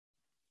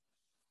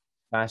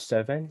Past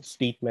 7,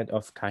 statement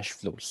of cash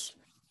flows.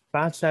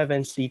 Past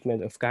 7,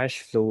 statement of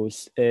cash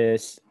flows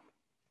is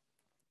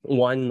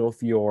one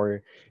of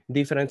your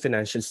different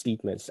financial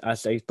statements.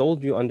 As I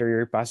told you under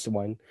your past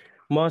one,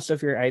 most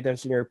of your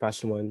items in your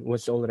past one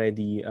was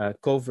already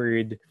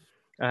covered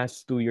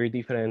as to your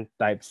different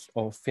types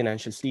of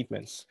financial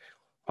statements.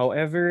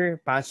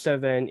 However, past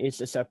 7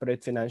 is a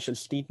separate financial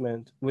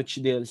statement which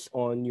deals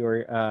on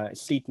your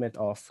statement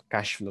of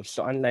cash flows.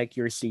 So unlike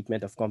your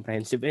statement of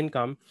comprehensive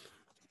income,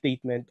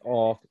 statement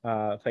of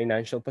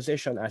financial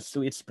position as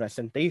to its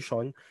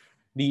presentation,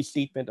 the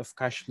statement of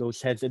cash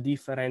flows has a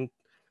different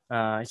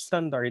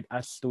standard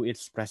as to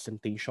its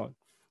presentation.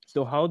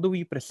 So how do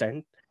we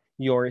present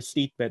your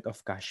statement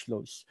of cash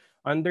flows?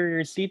 Under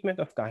your statement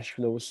of cash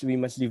flows, we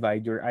must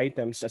divide your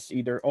items as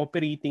either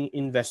operating,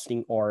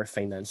 investing, or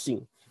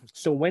financing.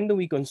 So when do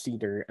we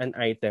consider an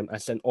item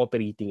as an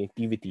operating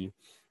activity?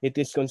 It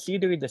is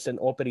considered as an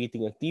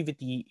operating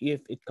activity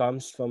if it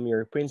comes from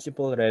your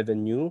principal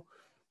revenue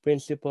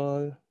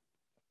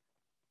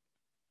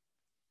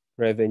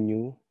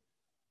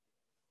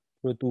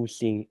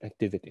producing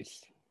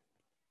activities,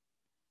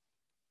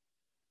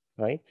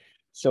 right?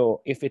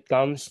 So if it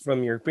comes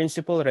from your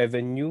principal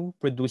revenue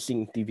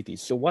producing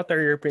activities. So what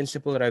are your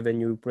principal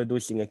revenue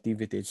producing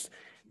activities?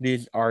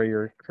 These are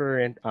your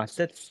current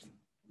assets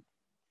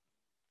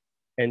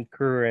and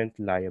current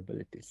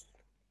liabilities.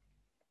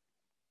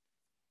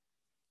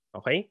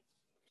 Okay?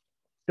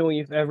 So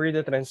if ever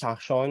the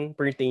transaction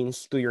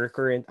pertains to your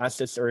current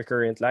assets or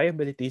current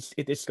liabilities,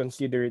 it is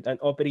considered an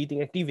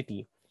operating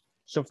activity.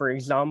 So for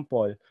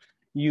example,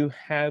 you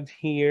have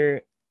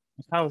here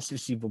accounts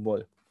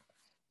receivable.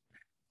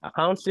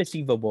 Accounts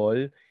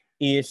receivable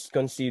is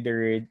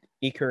considered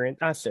a current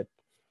asset.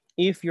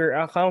 If your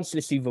accounts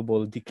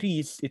receivable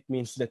decrease, it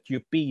means that you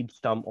paid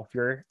some of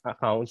your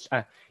accounts.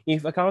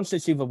 If accounts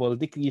receivable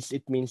decrease,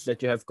 it means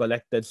that you have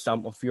collected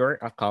some of your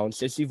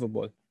accounts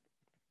receivable.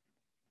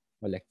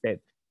 Collected.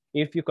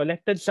 If you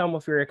collected some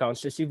of your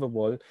accounts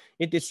receivable,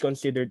 it is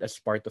considered as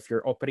part of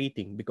your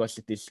operating because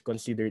it is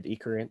considered a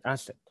current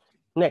asset.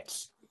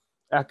 Next,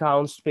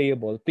 accounts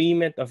payable,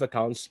 payment of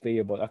accounts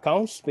payable.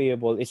 Accounts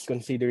payable is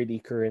considered a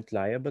current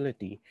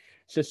liability.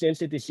 So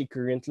since it is a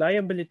current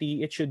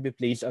liability, it should be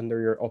placed under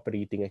your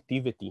operating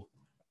activity.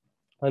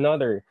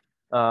 Another,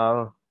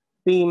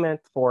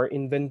 payment for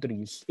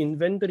inventories.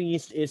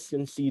 Inventories is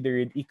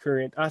considered a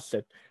current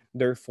asset,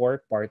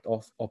 therefore part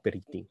of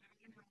operating.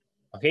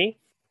 Okay?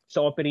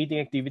 So operating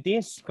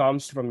activities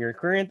comes from your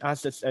current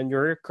assets and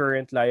your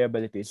current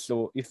liabilities.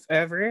 So if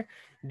ever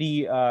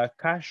the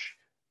cash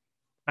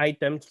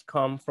items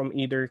come from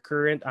either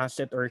current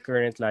asset or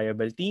current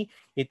liability,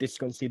 it is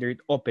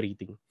considered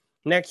operating.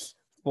 Next,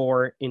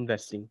 for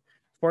investing.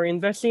 For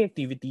investing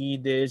activity,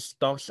 this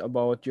talks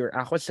about your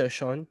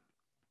acquisition,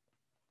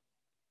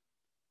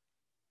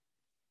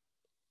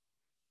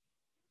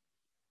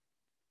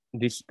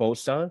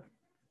 disposal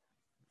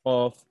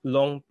of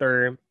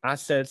long-term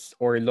assets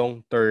or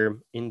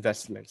long-term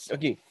investments.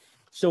 Okay,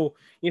 so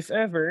if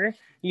ever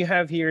you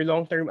have here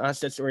long-term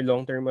assets or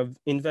long-term of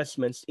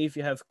investments, if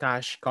you have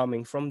cash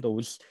coming from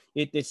those,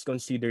 it is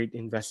considered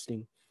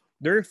investing.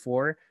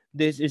 Therefore,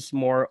 this is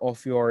more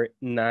of your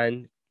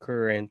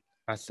non-current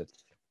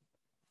assets.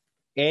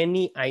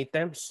 Any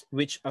items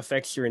which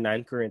affects your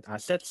non-current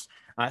assets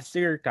after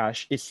your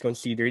cash is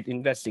considered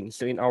investing.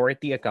 So in our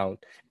T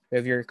account, we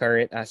have your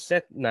current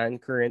asset,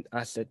 non-current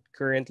asset,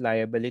 current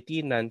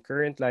liability,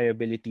 non-current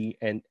liability,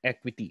 and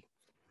equity.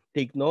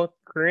 Take note,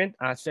 current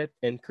asset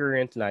and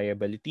current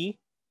liability.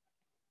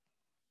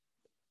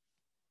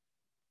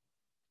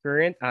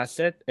 Current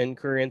asset and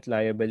current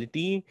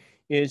liability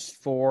is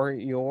for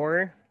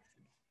your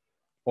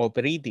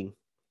operating.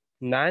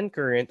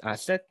 Non-current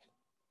asset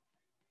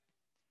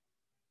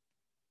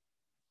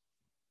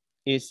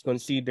is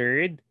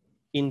considered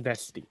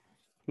investing.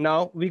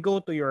 Now, we go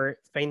to your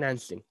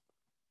financing.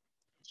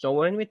 So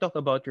when we talk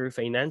about your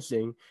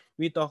financing,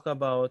 we talk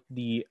about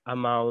the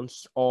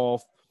amounts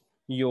of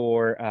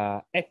your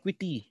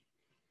equity.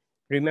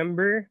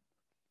 Remember,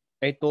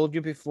 I told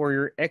you before,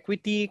 your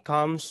equity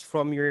comes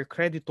from your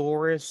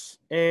creditors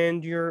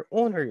and your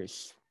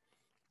owners.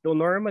 So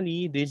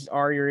normally, these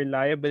are your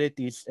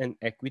liabilities and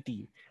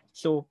equity.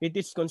 So it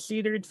is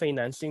considered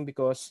financing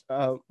because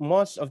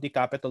most of the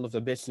capital of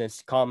the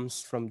business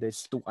comes from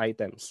these two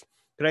items,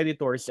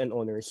 creditors and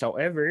owners.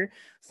 However,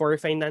 for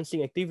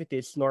financing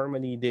activities,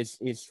 normally this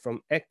is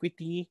from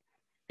equity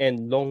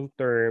and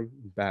long-term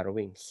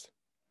borrowings.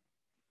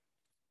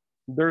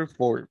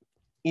 Therefore,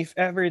 if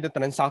ever the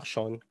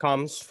transaction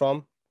comes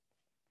from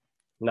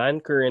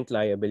non-current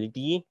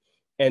liability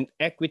and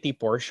equity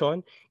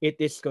portion, it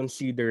is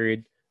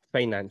considered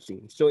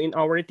financing. So in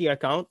our T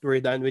account, we're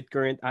done with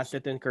current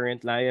asset and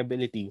current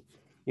liability.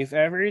 If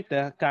ever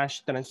the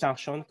cash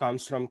transaction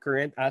comes from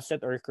current asset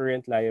or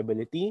current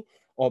liability,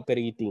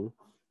 operating,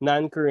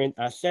 non-current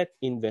asset,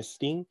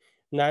 investing,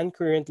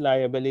 non-current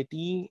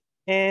liability,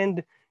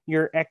 and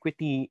your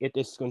equity, it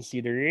is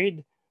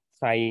considered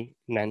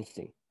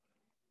financing.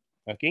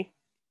 Okay?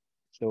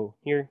 So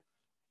here,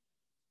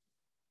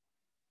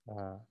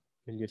 uh,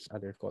 We'll use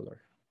other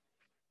color.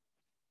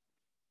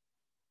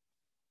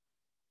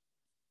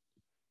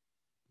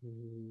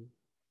 Mm,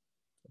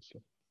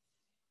 okay.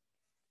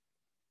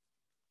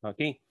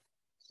 Okay.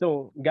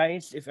 So,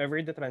 guys, if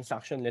ever the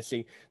transaction, let's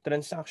say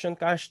transaction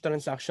cash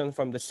transaction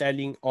from the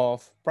selling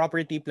of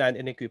property, plant,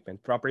 and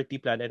equipment. Property,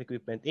 plant, and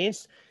equipment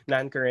is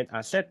non-current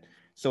asset.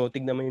 So,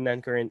 tignan mo yung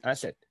non-current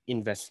asset,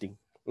 investing.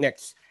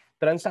 Next,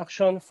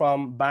 transaction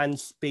from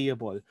bonds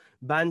payable.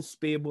 Bonds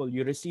payable,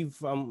 you receive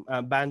from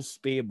bonds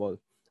payable.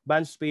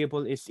 Bonds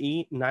payable is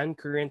a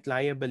non-current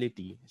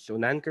liability. So,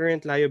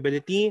 non-current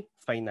liability,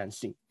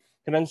 financing.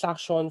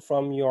 Transaction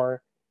from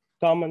your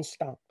common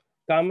stock.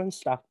 Common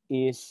stock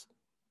is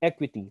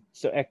equity.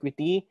 So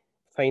equity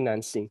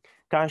financing.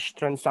 Cash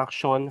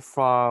transaction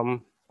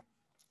from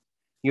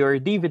your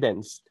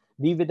dividends.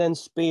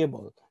 Dividends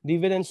payable.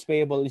 Dividends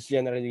payable is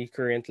generally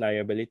current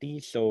liability.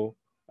 So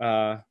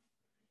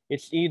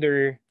it's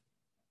either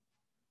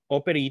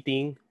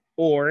operating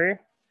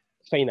or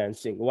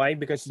financing. Why?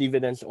 Because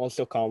dividends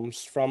also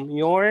comes from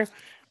your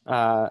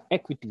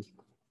equity.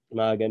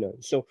 Mga ganon.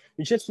 So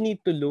you just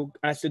need to look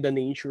as to the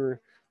nature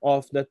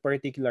of that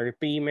particular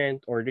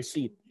payment or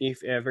receipt.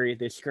 If ever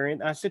it is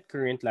current asset,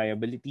 current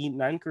liability,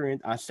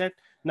 non-current asset,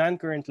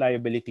 non-current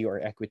liability, or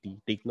equity.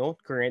 Take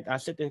note, current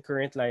asset and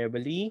current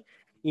liability.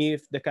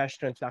 If the cash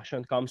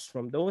transaction comes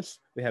from those,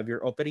 we have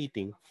your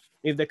operating.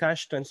 If the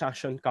cash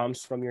transaction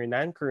comes from your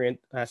non-current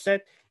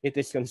asset, it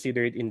is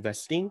considered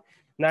investing.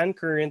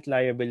 Non-current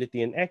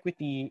liability and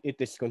equity, it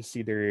is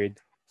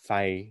considered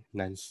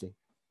financing.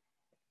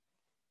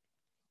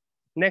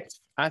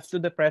 Next, as to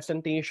the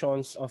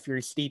presentations of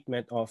your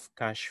statement of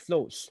cash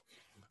flows.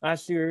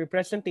 As your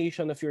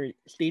presentation of your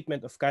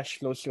statement of cash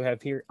flows, you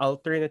have here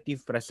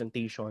alternative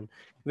presentation.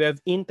 We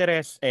have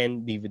interest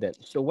and dividend.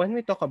 So when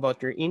we talk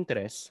about your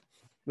interest,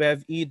 we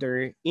have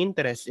either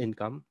interest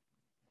income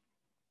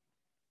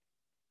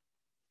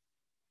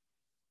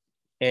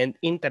and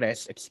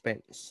interest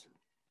expense.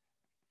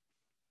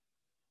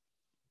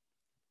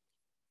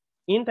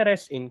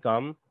 Interest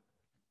income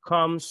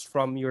comes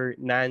from your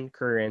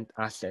non-current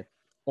asset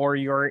or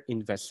your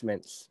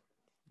investments.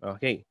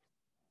 Okay.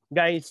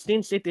 Guys,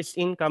 since it is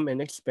income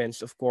and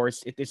expense, of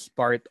course, it is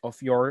part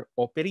of your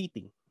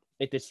operating.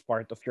 It is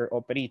part of your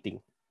operating.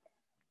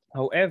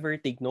 However,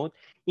 take note,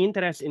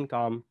 interest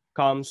income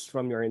comes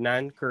from your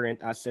non-current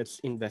assets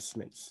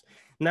investments.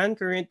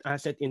 Non-current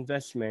asset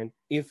investment,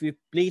 if we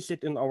place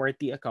it in our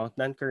T account,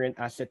 non-current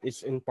asset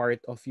is in part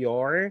of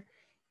your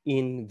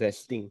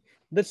investing.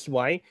 That's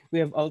why we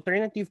have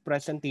alternative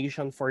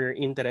presentation for your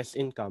interest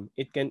income.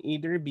 It can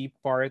either be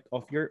part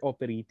of your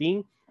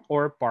operating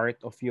or part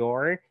of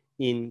your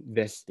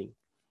investing.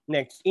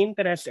 Next,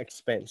 interest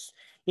expense.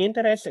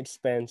 Interest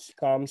expense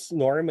comes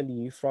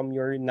normally from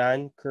your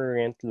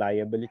non-current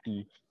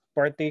liability,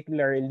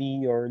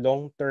 particularly your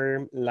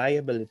long-term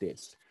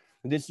liabilities.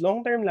 These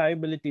long-term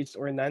liabilities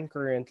or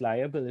non-current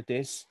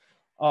liabilities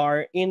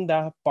are in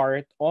the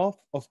part of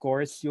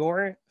course,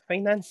 your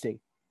financing.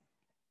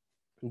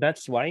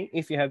 That's why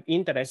if you have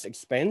interest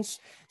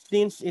expense,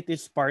 since it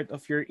is part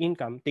of your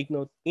income, take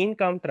note,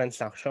 income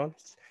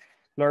transactions,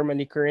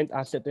 normally current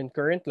asset and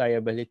current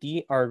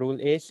liability, our rule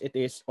is it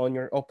is on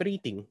your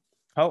operating.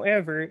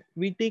 However,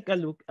 we take a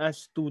look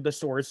as to the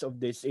source of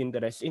this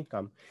interest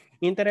income.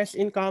 Interest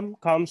income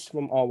comes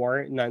from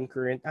our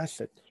non-current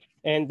asset,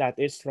 and that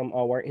is from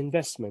our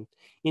investment.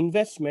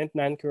 Investment,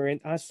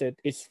 non-current asset,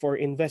 is for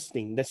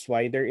investing. That's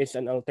why there is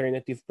an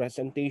alternative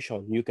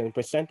presentation. You can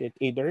present it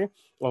either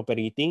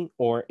operating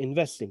or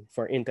investing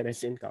for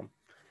interest income.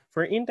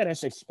 For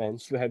interest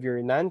expense, you have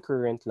your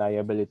non-current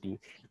liability,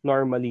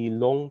 normally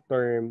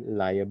long-term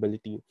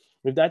liability.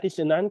 If that is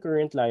a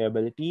non-current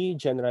liability,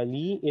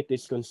 generally it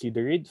is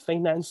considered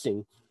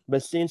financing.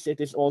 But since it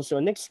is also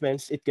an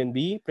expense, it can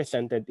be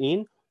presented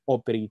in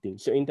operating.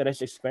 So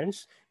interest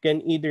expense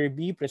can either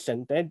be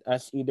presented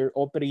as either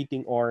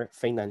operating or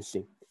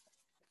financing.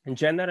 And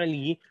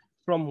generally,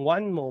 from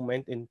one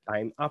moment in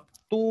time up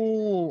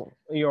to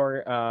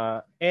your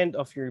end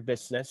of your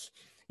business,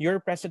 your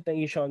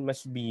presentation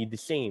must be the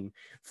same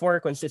for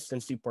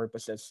consistency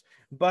purposes.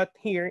 But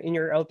here in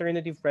your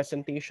alternative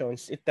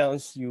presentations, it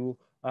tells you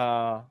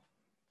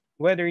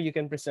whether you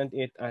can present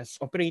it as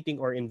operating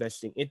or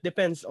investing. It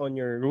depends on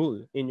your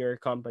rule in your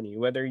company,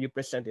 whether you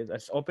present it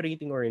as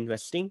operating or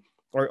investing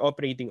or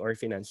operating or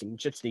financing.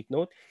 Just take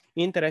note,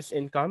 interest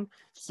income,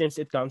 since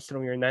it comes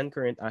from your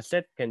non-current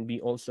asset, can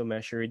be also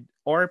measured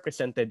or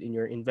presented in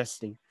your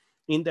investing.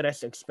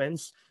 Interest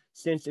expense,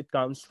 since it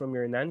comes from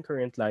your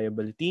non-current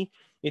liability,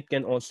 it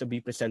can also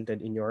be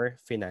presented in your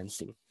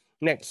financing.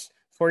 Next,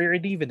 for your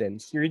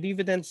dividends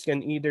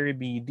can either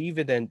be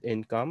dividend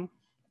income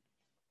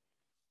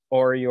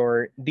or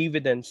your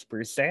dividends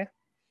per se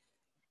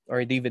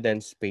or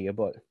dividends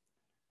payable.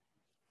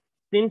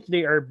 Since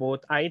they are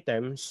both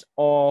items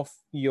of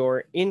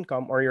your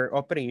income or your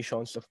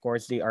operations, of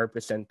course, they are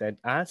presented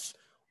as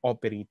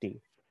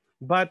operating.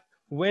 But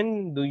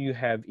when do you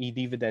have a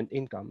dividend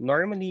income?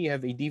 Normally, you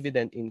have a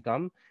dividend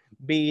income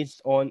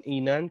based on a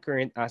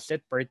non-current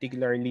asset,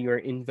 particularly your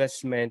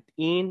investment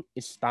in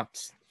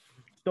stocks.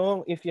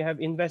 So if you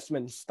have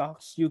investment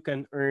stocks, you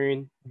can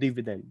earn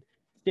dividend.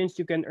 Since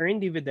you can earn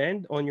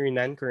dividend on your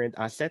non-current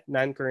asset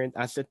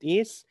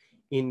is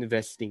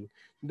investing.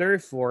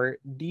 Therefore,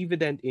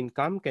 dividend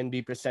income can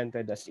be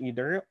presented as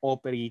either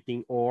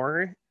operating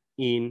or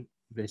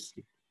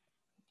investing.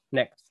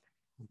 Next,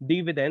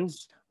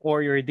 dividends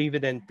or your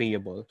dividend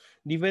payable.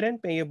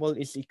 Dividend payable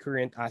is a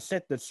current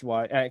asset. That's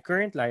why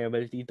current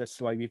liability.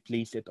 That's why we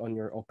place it on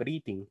your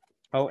operating.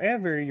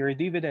 However, your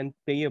dividend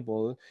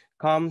payable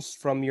comes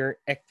from your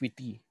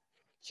equity.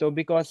 So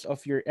because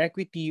of your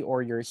equity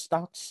or your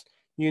stocks,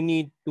 you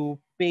need to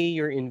pay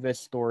your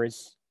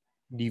investors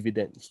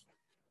dividends.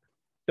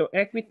 So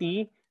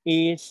equity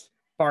is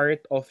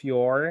part of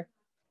your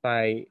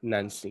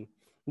financing.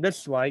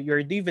 That's why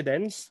your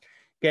dividends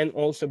can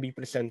also be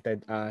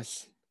presented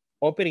as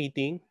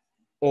operating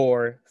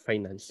or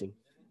financing.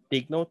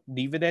 Take note,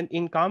 dividend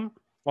income,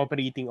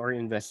 operating or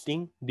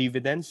investing,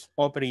 dividends,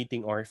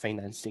 operating or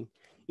financing.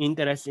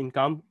 Interest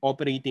income,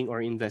 operating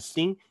or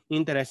investing,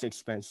 interest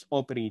expense,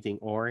 operating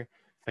or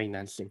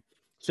financing.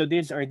 So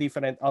these are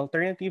different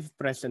alternative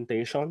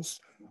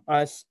presentations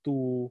as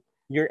to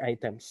your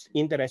items,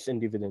 interest and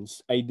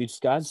dividends. I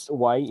discussed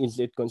why is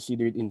it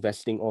considered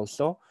investing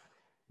also,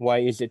 why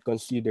is it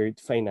considered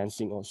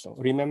financing also.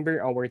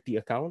 Remember our T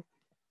account?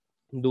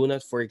 Do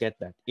not forget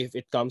that. If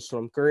it comes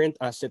from current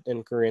asset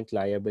and current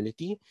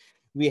liability,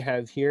 we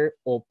have here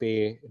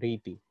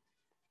operating.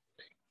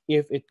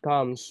 If it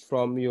comes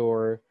from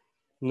your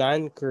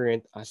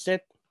non-current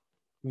asset,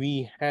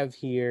 we have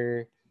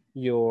here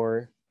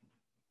your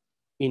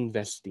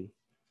investing.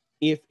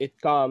 If it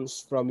comes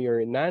from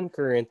your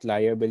non-current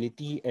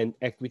liability and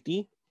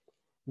equity,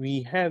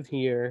 we have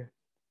here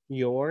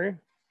your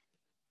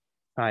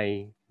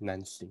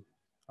financing.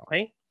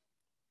 Okay?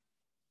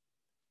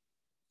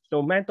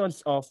 So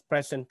methods of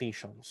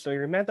presentation. So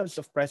your methods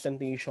of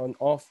presentation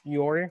of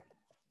your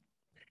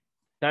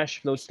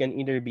cash flows can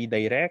either be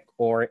direct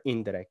or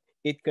indirect.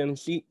 It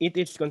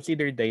is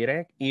considered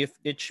direct if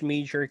each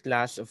major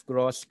class of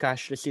gross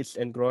cash receipts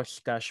and gross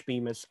cash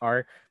payments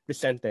are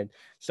presented.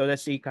 So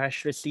let's say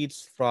cash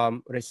receipts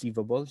from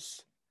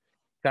receivables,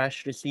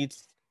 cash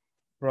receipts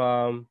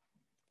from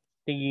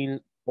sale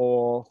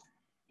of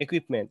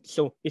equipment.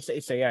 So,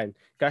 isa-isa yan.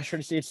 Cash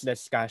receipts,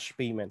 that's cash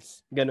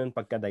payments. Ganun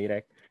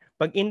pagka-direct.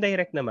 Pag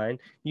indirect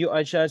naman, you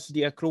adjust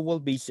the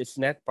accrual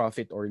basis net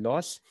profit or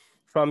loss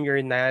from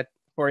your net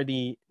for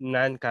the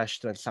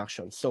non-cash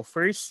transactions. So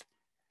first,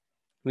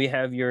 we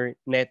have your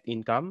net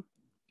income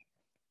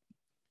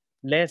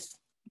less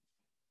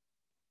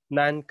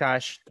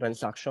non-cash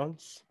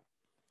transactions.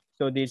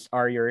 So these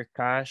are your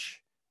cash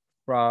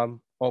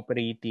from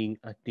operating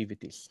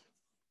activities.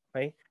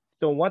 Okay.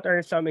 So what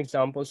are some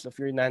examples of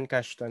your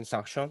non-cash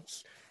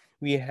transactions?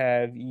 We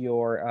have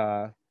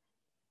your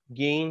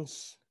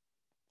gains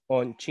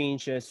on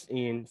changes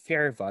in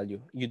fair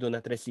value. You do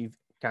not receive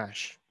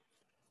cash.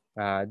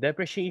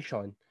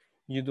 Depreciation,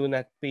 you do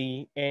not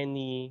pay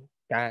any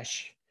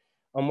cash.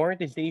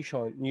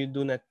 Amortization, you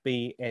do not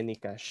pay any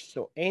cash.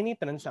 So any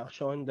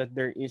transaction that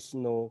there is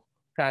no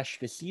cash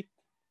receipt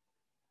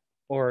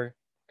or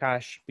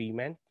cash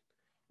payment,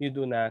 you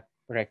do not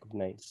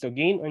recognize. So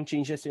gain on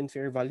changes in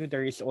fair value,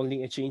 there is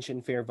only a change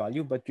in fair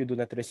value, but you do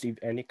not receive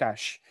any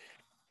cash.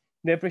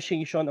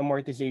 Depreciation,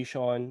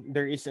 amortization,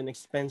 there is an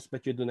expense,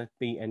 but you do not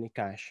pay any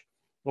cash.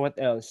 What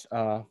else?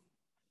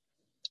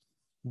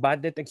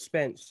 Bad debt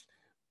expense.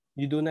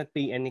 You do not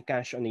pay any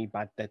cash on a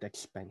bad debt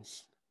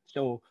expense.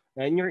 So,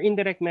 in your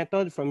indirect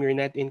method, from your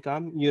net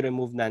income, you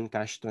remove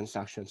non-cash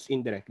transactions.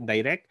 Indirect.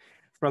 Direct,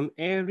 from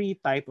every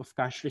type of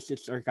cash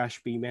receipts or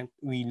cash payment,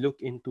 we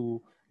look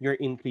into your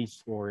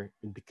increase or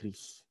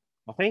decrease.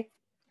 Okay?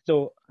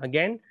 So,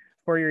 again,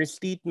 for your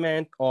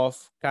statement of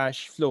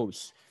cash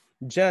flows,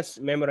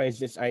 just memorize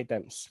these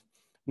items.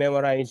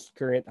 Memorize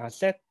current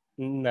asset,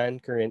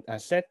 non-current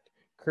asset,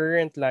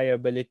 current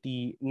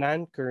liability,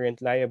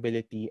 non-current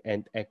liability,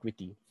 and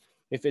equity.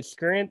 If it's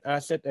current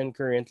asset and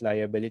current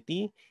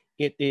liability,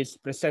 it is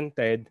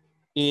presented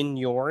in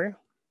your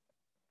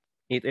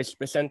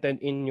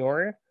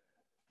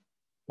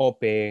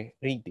OPE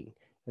rating.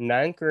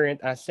 Non-current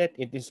asset,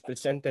 it is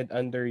presented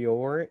under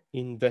your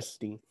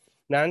investing.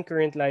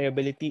 Non-current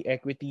liability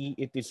equity,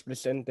 it is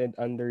presented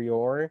under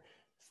your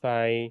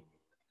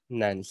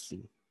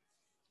financing.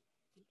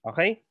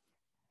 Okay?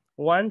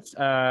 Once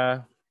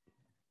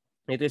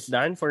it is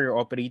done for your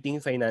operating,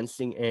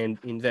 financing, and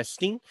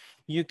investing,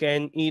 you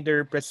can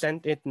either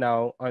present it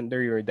now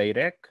under your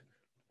direct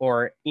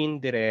or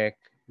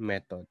indirect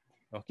method.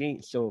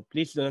 Okay, so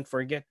please don't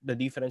forget the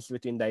difference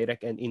between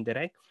direct and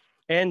indirect.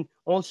 And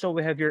also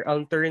we have your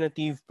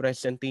alternative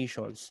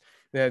presentations.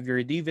 We have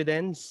your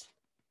dividends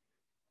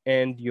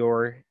and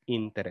your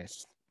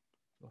interest.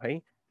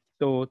 Okay,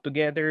 so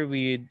together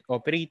with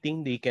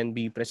operating, they can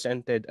be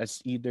presented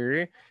as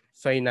either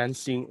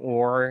financing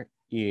or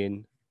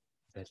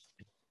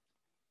investing.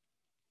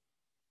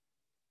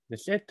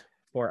 That's it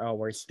for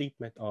our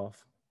statement of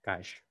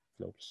cash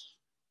flows.